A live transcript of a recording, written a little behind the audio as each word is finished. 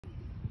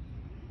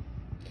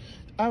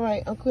All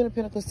right, I'm Queen of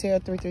Pentacles Tarot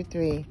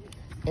 333.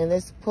 And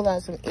let's pull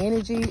out some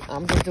energy.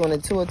 I'm just doing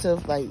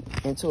intuitive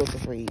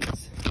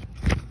reads.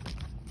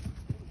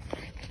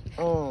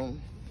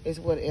 It's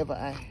whatever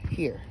I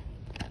hear.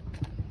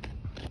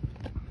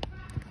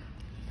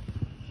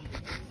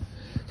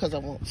 Because I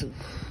want to.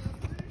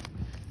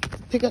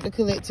 Pick up the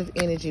collective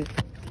energy.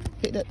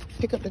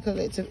 Pick up the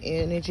collective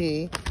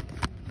energy.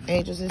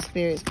 Angels and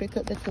spirits, pick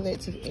up the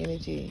collective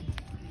energy.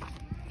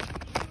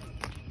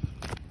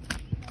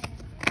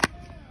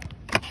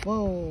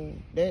 Whoa,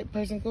 that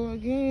person go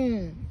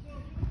again.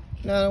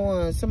 Another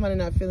one. Somebody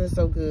not feeling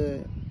so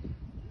good.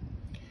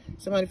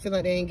 Somebody feeling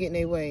like they ain't getting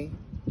their way.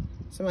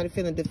 Somebody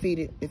feeling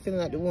defeated. They feeling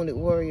like the wounded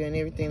warrior and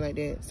everything like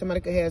that. Somebody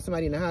could have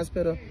somebody in the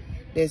hospital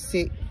that's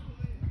sick.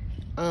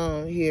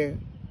 Here.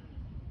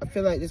 I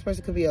feel like this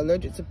person could be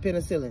allergic to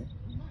penicillin.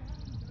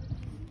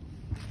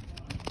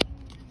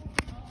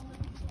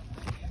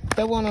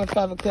 That one on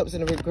 5 of Cups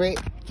and the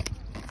regret.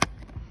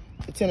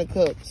 The 10 of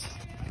Cups.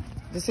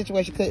 This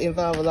situation could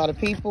involve a lot of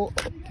people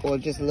or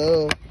just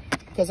love.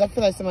 Because I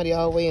feel like somebody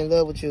always in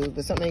love with you,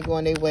 but something ain't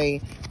going their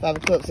way. 5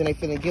 of Cups and they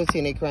feeling guilty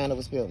and they crying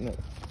over spilled milk.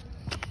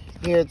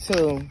 Here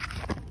too.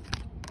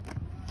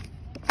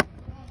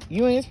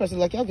 You and this person,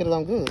 like, y'all get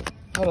along good.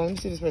 Hold on, let me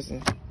see this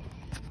person.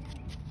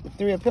 The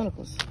 3 of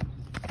Pentacles.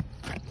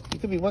 You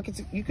could be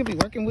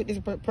working with this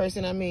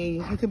person. I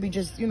mean, you could be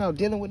just, you know,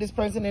 dealing with this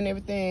person and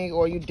everything,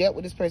 or you dealt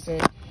with this person.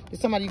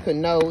 There's somebody you could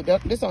know.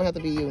 This don't have to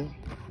be you.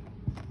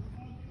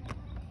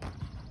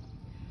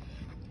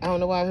 I don't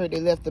know why I heard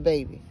they left the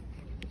baby.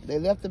 They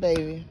left the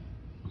baby.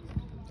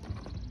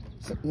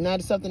 So now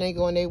that something ain't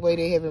going their way,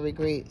 they having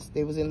regrets.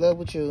 They was in love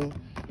with you.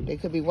 They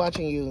could be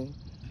watching you.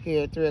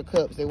 Here, 3 of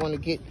Cups. They want to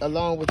get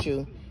along with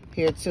you.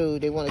 Here too,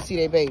 they want to see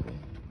their baby.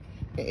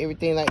 And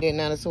everything like that,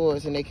 9 of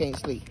Swords, and they can't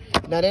sleep.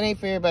 Now, that ain't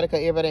for everybody,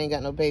 because everybody ain't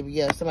got no baby.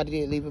 Yeah, somebody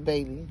did leave a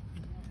baby.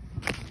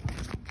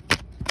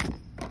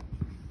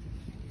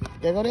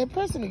 There go that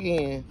person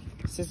again.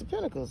 6 of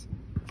Pentacles.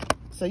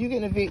 So you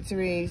getting a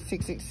victory.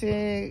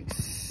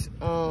 666.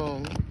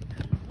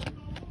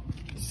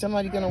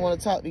 Somebody gonna want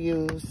to talk to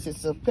you.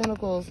 6 of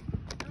Pentacles.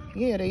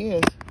 Yeah, they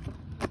is.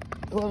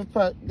 Whoever,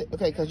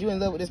 okay, because you in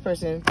love with this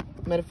person.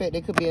 Matter of fact,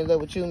 they could be in love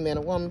with you, man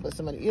or woman, but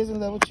somebody is in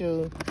love with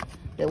you.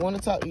 They want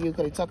to talk to you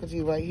because they're talking to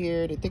you right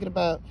here. They're thinking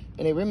about,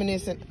 and they're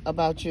reminiscing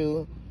about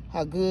you,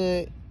 how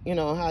good, you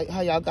know,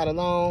 how y'all got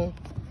along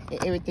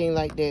and everything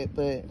like that.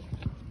 But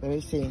let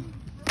me see.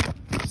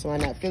 So I'm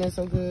not feeling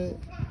so good.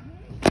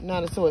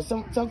 9 of Swords.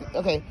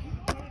 Okay,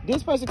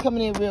 this person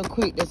coming in real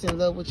quick that's in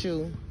love with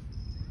you.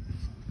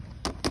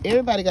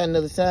 Everybody got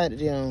another side to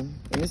them.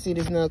 Let me see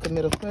this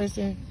non-committal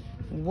person.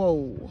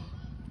 Whoa.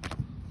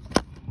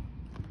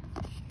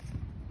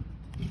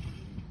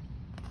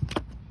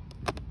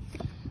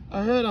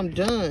 I heard I'm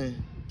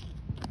done.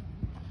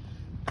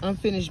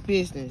 Unfinished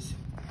business.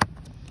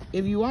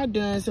 If you are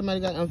done,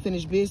 somebody got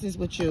unfinished business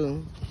with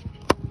you.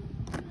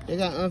 They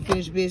got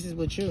unfinished business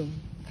with you.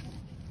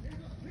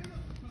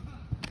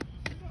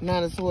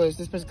 9 of Swords.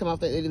 This person come off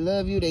that they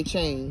love you, they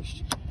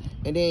changed.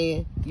 And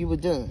then you were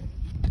done.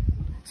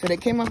 So they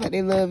came off like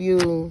they love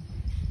you,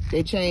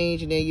 they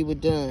changed, and then you were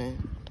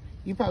done.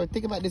 You probably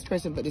think about this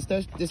person, but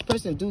this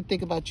person do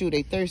think about you.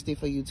 They thirsty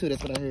for you too.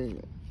 That's what I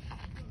heard.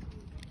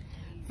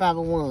 5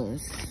 of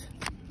Wands.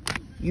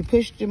 You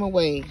pushed them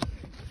away.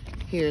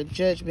 Here,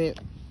 judgment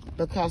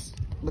because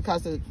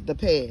of the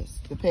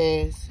past. The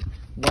past.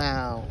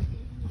 Wow.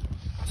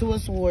 2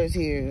 of Swords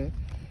here.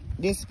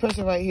 This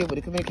person right here with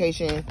the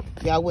communication,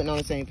 y'all wasn't on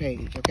the same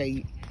page,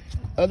 okay?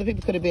 Other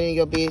people could have been in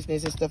your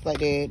business and stuff like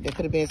that. There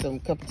could have been some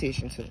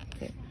competition too,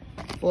 okay?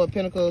 4 of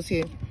Pentacles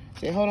here.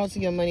 Say, hold on to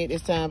your money at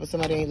this time, but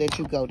somebody ain't let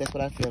you go. That's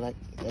what I feel like.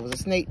 There was a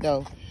snake,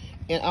 though.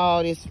 And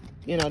all this,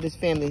 you know, this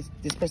family,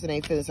 this person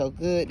ain't feeling so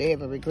good. They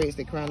having regrets.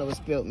 They crying over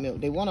spilled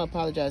milk. They want to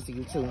apologize to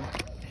you, too,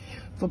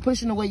 for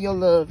pushing away your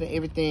love and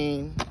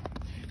everything.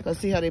 Because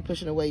see how they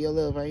pushing away your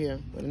love right here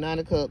with the 9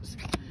 of Cups.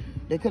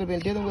 They could have been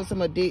dealing with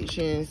some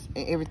addictions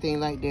and everything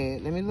like that.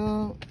 Let me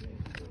look.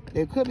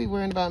 They could be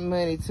worrying about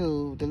money,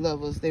 too, the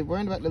lovers. They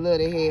worrying about the love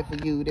they had for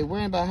you. They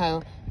worrying about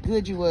how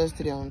good you was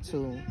to them,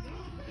 too.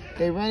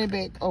 They running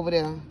back over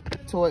there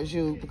towards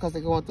you because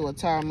they're going through a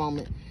tired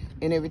moment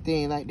and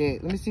everything like that.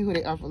 Let me see who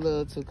they offer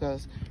love to,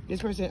 because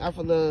this person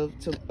offer love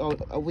to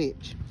a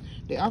witch.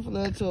 They offer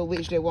love to a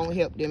witch that won't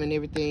help them and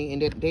everything,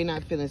 and they're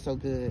not feeling so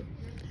good.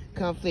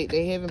 Conflict.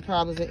 They having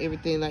problems and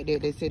everything like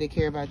that. They say they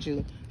care about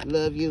you,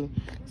 love you.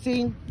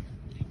 See,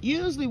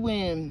 usually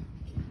when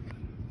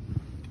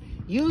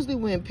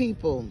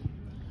people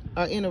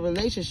are in a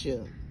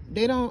relationship,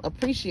 they don't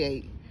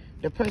appreciate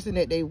the person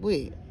that they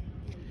with.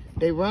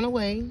 They run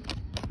away,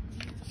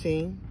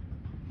 see,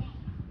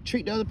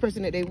 treat the other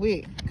person that they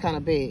with kind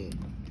of bad.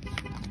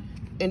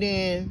 And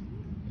then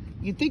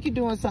you think you're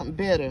doing something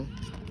better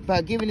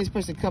by giving this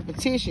person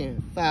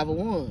competition, 5 of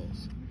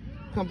Wands.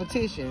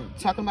 Competition,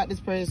 talking about this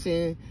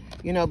person,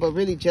 you know, but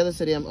really jealous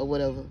of them or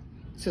whatever,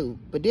 too.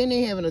 But then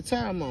they having a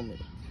tired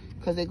moment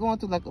because they're going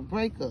through like a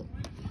breakup.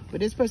 But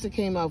this person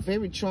came out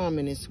very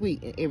charming and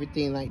sweet and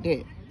everything like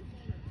that.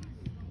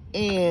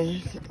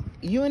 And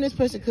you and this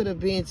person could have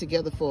been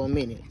together for a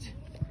minute,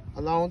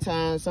 a long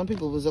time. Some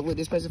people was up with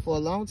this person for a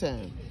long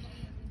time.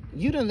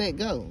 You done let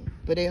go,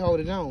 but they hold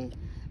it on.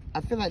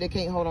 I feel like they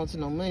can't hold on to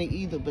no money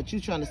either, but you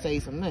trying to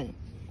save some money.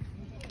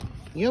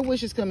 Your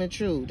wish is coming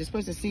true. This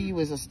person see you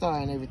as a star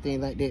and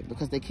everything like that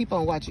because they keep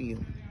on watching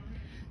you.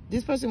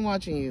 This person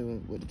watching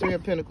you with the 3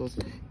 of Pentacles,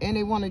 and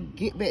they want to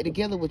get back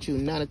together with you,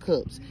 9 of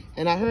Cups.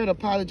 And I heard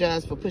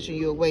apologize for pushing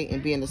you away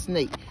and being a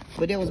snake.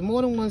 But there was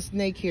more than one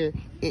snake here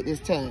at this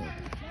time.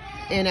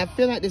 And I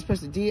feel like this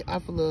person did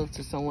offer love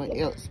to someone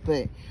else,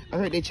 but I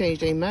heard they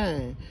changed their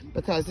mind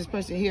because this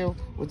person here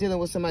was dealing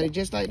with somebody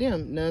just like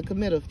them,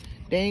 non-committal.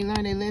 They ain't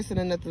learned their lesson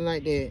or nothing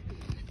like that.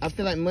 I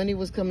feel like money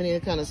was coming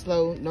in kind of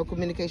slow, no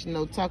communication,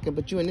 no talking,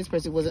 but you and this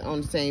person wasn't on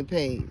the same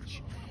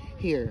page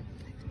here.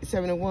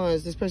 7 of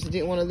Wands, this person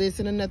didn't want to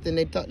listen or nothing.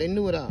 They thought they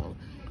knew it all.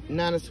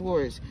 9 of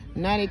Swords.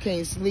 Now they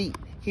can't sleep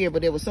here,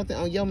 but there was something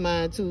on your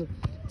mind too,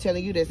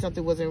 telling you that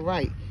something wasn't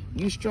right.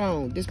 You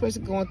strong. This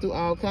person going through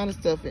all kind of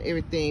stuff and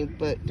everything,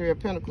 but 3 of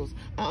Pentacles.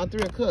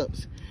 3 of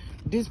Cups.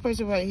 This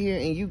person right here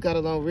and you got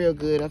along real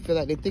good. I feel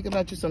like they think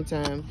about you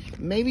sometimes.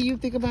 Maybe you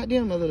think about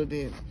them a little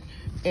bit.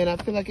 And I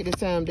feel like at this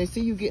time, they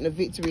see you getting a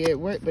victory at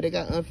work, but they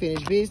got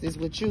unfinished business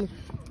with you.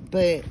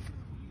 But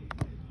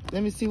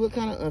let me see what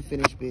kind of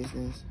unfinished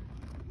business.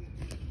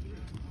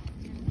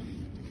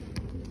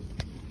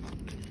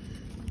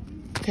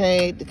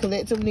 Okay, the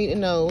collective need to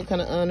know what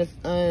kind of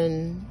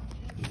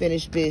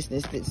unfinished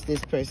business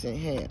this person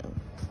have.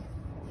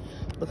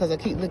 Because I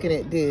keep looking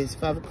at this.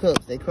 5 of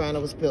Cups. They crying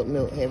over spilt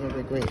milk, having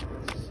regrets.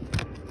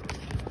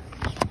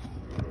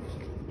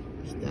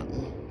 It's that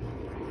one.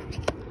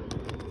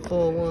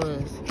 4 of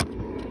Wands.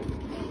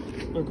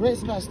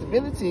 Regrets about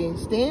stability.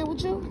 Staying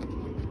with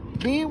you?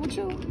 Being with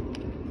you?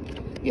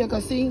 Yeah,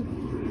 cause see,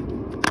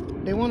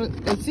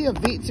 they see a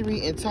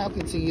victory in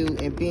talking to you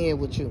and being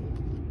with you.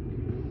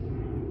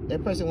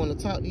 That person want to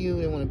talk to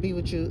you, they want to be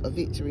with you, a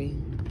victory.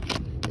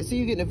 They see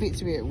you getting a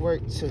victory at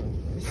work too.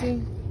 You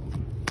see?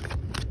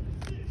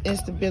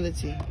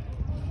 Instability.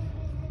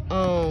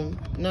 9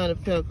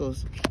 of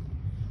Pentacles.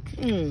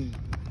 I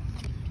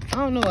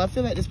don't know. I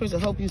feel like this person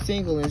hope you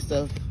single and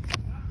stuff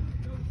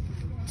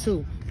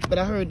too. But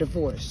I heard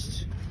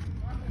divorced.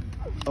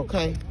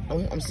 Okay?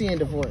 I'm seeing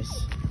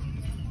divorce.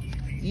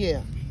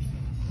 Yeah.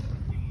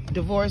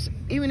 Divorce.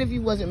 Even if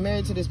you wasn't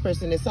married to this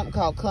person, there's something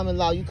called common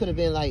law. You could have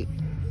been like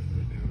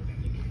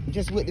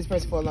just with this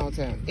person for a long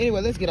time.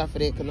 Anyway, let's get off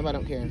of that because nobody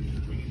don't care.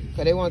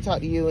 Because they want to talk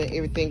to you and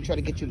everything, try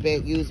to get you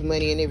back, use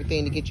money and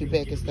everything to get you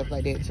back and stuff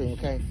like that too,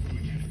 okay?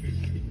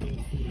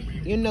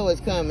 You know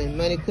it's coming.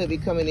 Money could be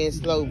coming in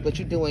slow, but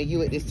you're doing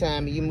you at this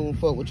time and you moving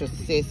forward with your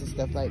success and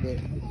stuff like that,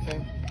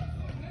 okay?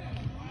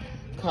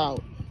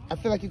 Caught. I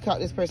feel like you caught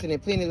this person in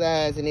plenty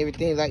lies and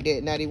everything like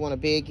that. Now they want to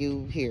beg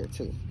you here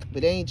too.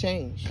 But they ain't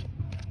changed.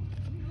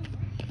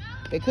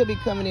 They could be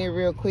coming in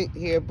real quick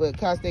here, but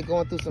because they're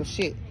going through some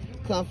shit,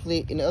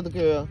 conflict, and the other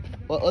girl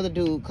or other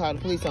dude called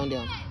the police on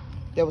them.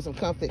 There was some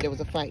conflict. There was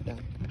a fight though.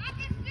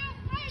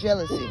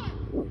 Jealousy.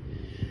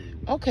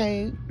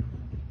 Okay.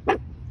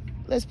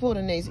 Let's pull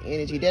the next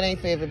energy. That ain't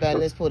for everybody.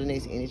 Let's pull the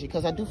next energy.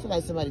 Because I do feel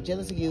like somebody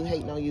jealous of you,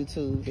 hating on you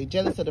too. They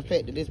jealous of the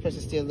fact that this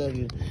person still love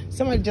you.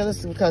 Somebody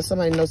jealous because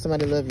somebody knows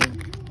somebody love you.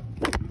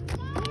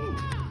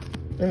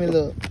 Let me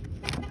look.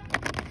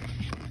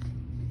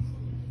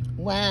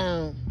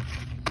 Wow.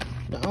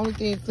 The only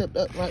thing flipped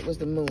up right was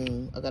the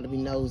moon. I gotta be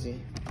nosy.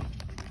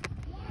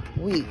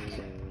 Weak.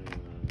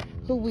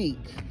 Who weak?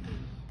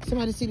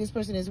 Somebody see this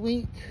person as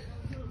weak?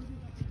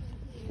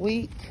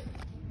 Weak.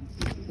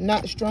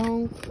 Not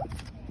strong.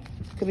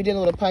 Could be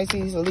dealing with a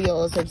Pisces, a Leo,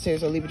 or a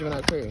Sagittarius, or Libra, Gemini,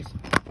 Aquarius.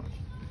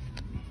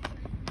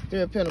 3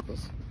 of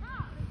Pentacles.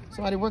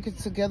 Somebody working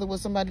together with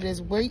somebody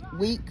that's weak,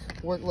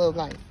 work, love,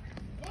 life.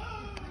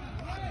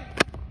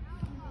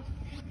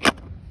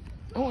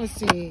 I want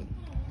to see.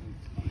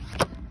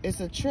 It's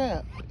a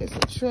trap. It's a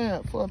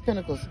trap. 4 of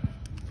Pentacles.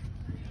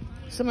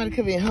 Somebody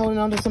could be holding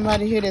on to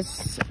somebody here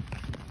that's,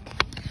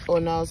 or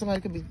no, somebody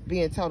could be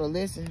being taught a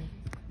lesson.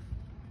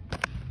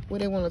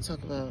 What they want to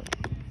talk about?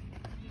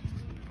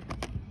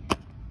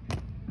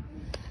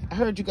 I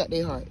heard you got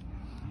their heart.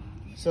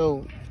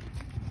 So,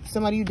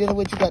 somebody you dealing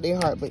with, you got their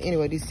heart. But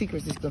anyway, these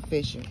secrets is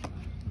confession.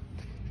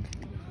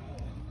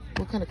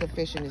 What kind of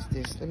confession is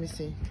this? Let me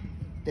see.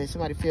 That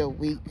somebody feel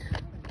weak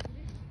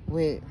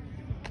with,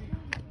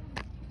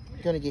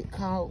 gonna get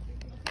caught.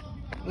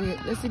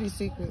 Let's see these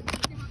secrets.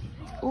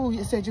 Ooh,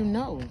 you said you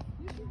know.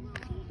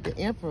 The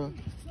Emperor.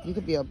 You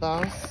could be a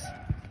boss.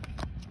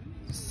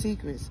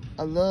 Secrets.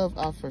 A love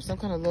offer. Some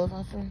kind of love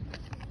offer.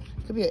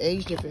 Could be an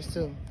age difference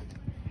too.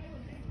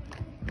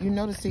 You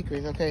know the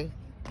secrets, okay?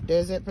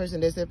 There's that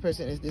person,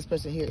 this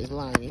person here is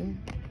lying.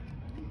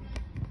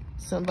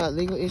 Something about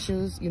legal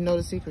issues, you know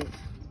the secrets.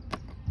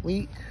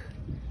 Weak.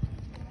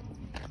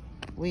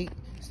 Weak.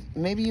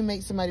 Maybe you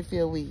make somebody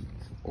feel weak.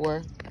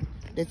 Or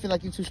they feel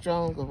like you're too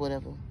strong or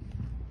whatever.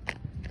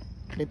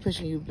 They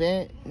pushing you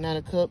back. 9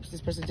 of Cups.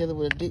 This person dealing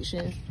with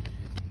addiction.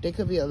 They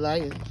could be a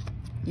liar.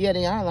 Yeah,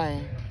 they are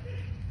lying.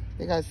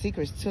 They got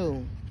secrets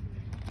too.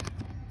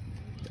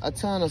 A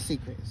ton of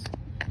secrets.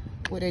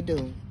 What they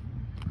do?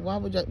 Why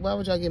would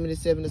y'all give me the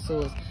Seven of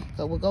Swords?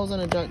 Because what goes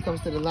on in the dark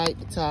comes to the light,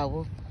 the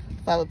Tower,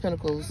 Five of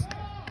Pentacles.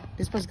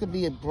 This person could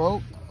be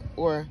broke,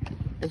 or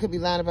they could be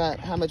lying about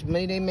how much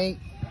money they make.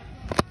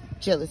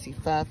 Jealousy,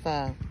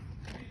 5-5.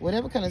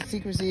 Whatever kind of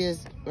secrets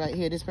is right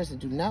here, this person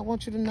do not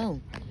want you to know.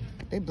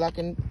 They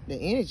blocking the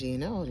energy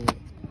and all that.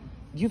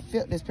 You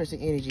felt this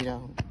person's energy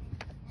though.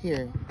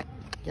 Here,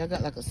 y'all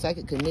got like a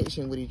psychic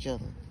connection with each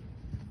other.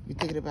 You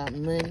thinking about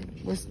money?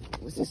 What's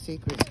the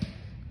secret?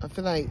 I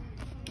feel like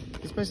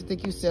this person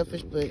think you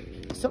selfish, but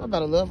something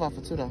about a love offer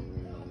too though.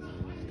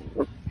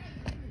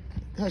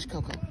 Hush,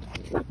 Coco.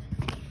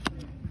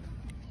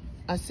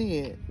 I see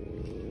it.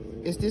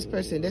 It's this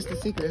person. That's the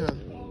secret, huh?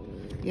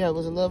 Yeah, it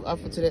was a love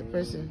offer to that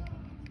person.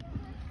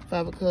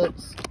 5 of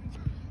Cups.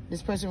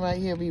 This person right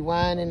here be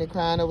whining and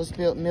crying over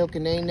spilled milk,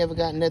 and they ain't never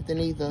got nothing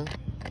either.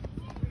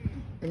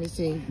 Let me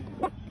see.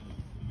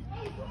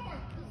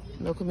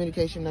 No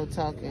communication, no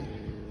talking.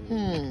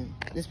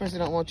 This person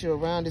don't want you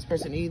around this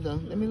person either.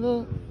 Let me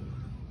look.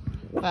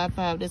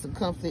 5-5, there's a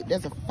conflict.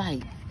 There's a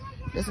fight.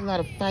 There's a lot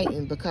of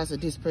fighting because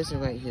of this person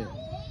right here.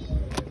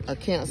 A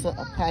Cancer,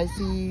 a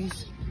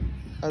Pisces,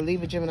 a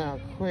Libra, Gemini,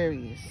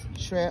 Aquarius.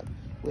 Trapped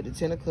with the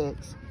 10 of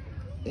Cups.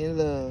 In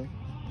love.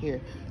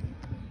 Here.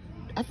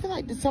 I feel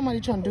like there's somebody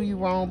trying to do you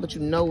wrong, but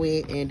you know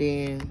it, and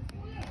then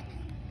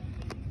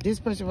this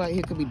person right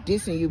here could be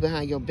dissing you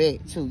behind your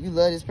back, too. You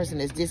love this person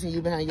that's dissing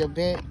you behind your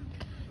back.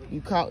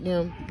 You caught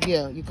them.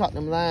 Yeah, you caught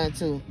them lying,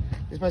 too.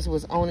 This person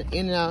was on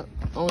in and out,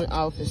 on and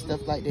off and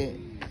stuff like that.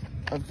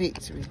 A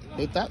victory.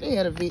 They thought they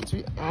had a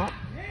victory.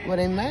 Well,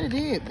 they might have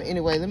did. But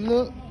anyway, let me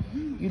look.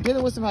 You're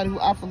dealing with somebody who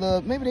offer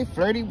love. Maybe they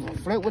flirt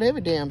with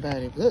every damn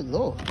body. Good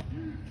Lord.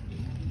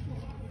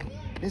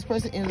 This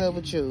person in love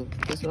with you.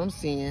 That's what I'm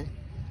seeing.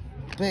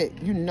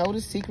 But you know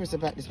the secrets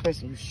about this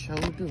person. You sure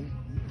do.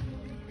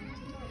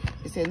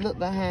 It said, look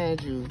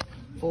behind you.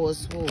 4 of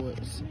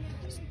Swords.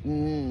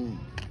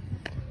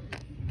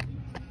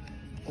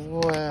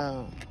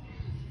 Wow.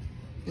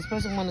 This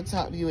person want to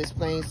talk to you,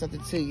 explain something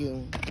to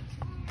you.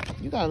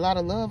 You got a lot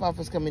of love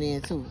offers coming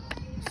in, too.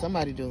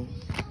 Somebody do.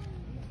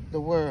 The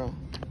World.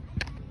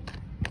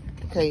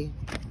 Okay.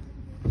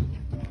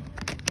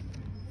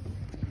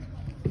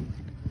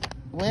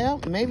 Well,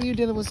 maybe you're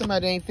dealing with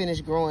somebody that ain't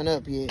finished growing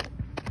up yet.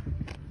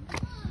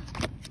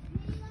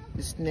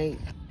 The Snake.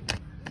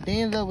 They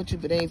in love with you,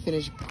 but they ain't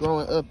finished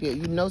growing up yet.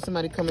 You know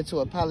somebody coming to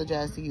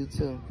apologize to you,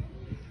 too.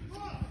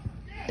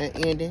 That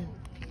ending.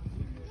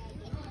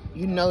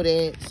 You know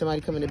that.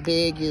 Somebody coming to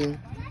beg you.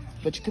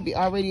 But you could be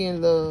already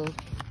in love.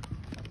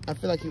 I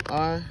feel like you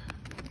are.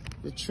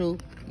 The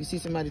truth. You see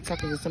somebody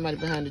talking to somebody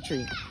behind the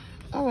tree.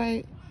 All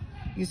right.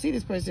 You see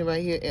this person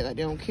right here act like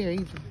they don't care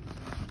either.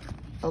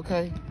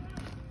 Okay?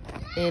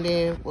 And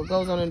then what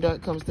goes on in the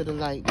dark comes to the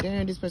light.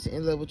 Darn, this person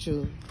in love with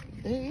you.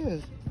 There it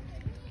is.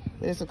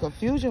 There's some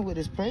confusion with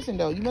this person,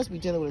 though. You must be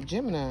dealing with a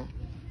Gemini.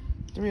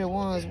 3 of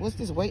Wands. What's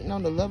this waiting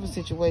on the lover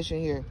situation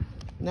here?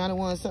 9 of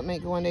Wands, something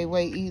ain't going their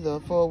way either.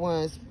 4 of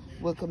Wands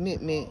with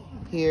commitment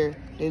here.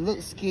 They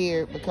look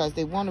scared because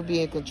they want to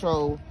be in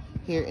control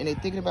here. And they're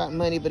thinking about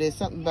money, but it's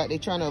something about they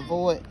trying to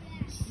avoid,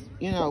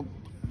 you know,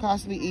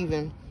 possibly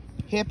even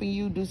helping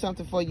you do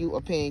something for you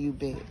or paying you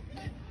back.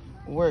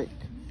 Work.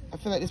 I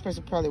feel like this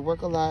person probably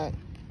work a lot.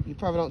 You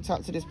probably don't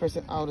talk to this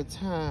person all the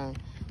time.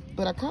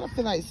 But I kind of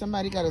feel like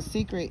somebody got a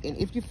secret, and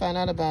if you find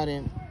out about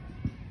it,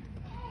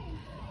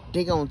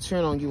 they gonna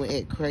turn on you and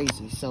act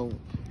crazy. So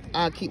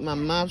I'll keep my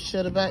mouth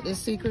shut about this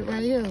secret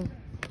right here.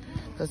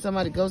 Because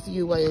somebody goes to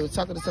you while you're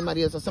talking to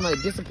somebody else, or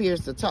somebody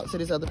disappears to talk to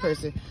this other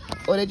person,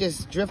 or they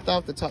just drift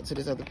off to talk to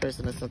this other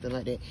person or something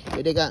like that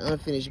that they got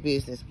unfinished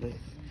business with.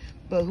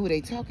 But who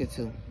they talking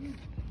to?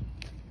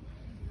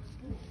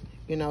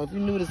 You know, if you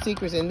knew the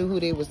secrets and knew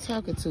who they was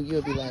talking to,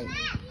 you'll be like,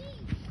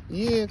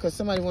 yeah, because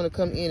somebody want to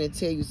come in and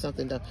tell you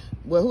something, though.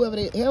 Well, whoever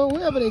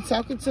they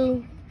talking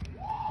to,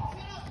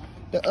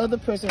 the other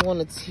person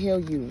want to tell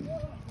you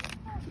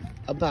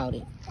about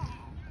it.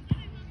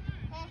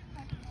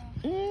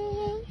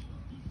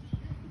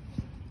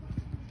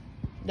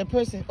 The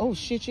person, oh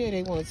shit, yeah,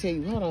 they want to tell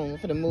you. Hold on, I'm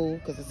finna move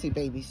because I see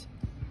babies.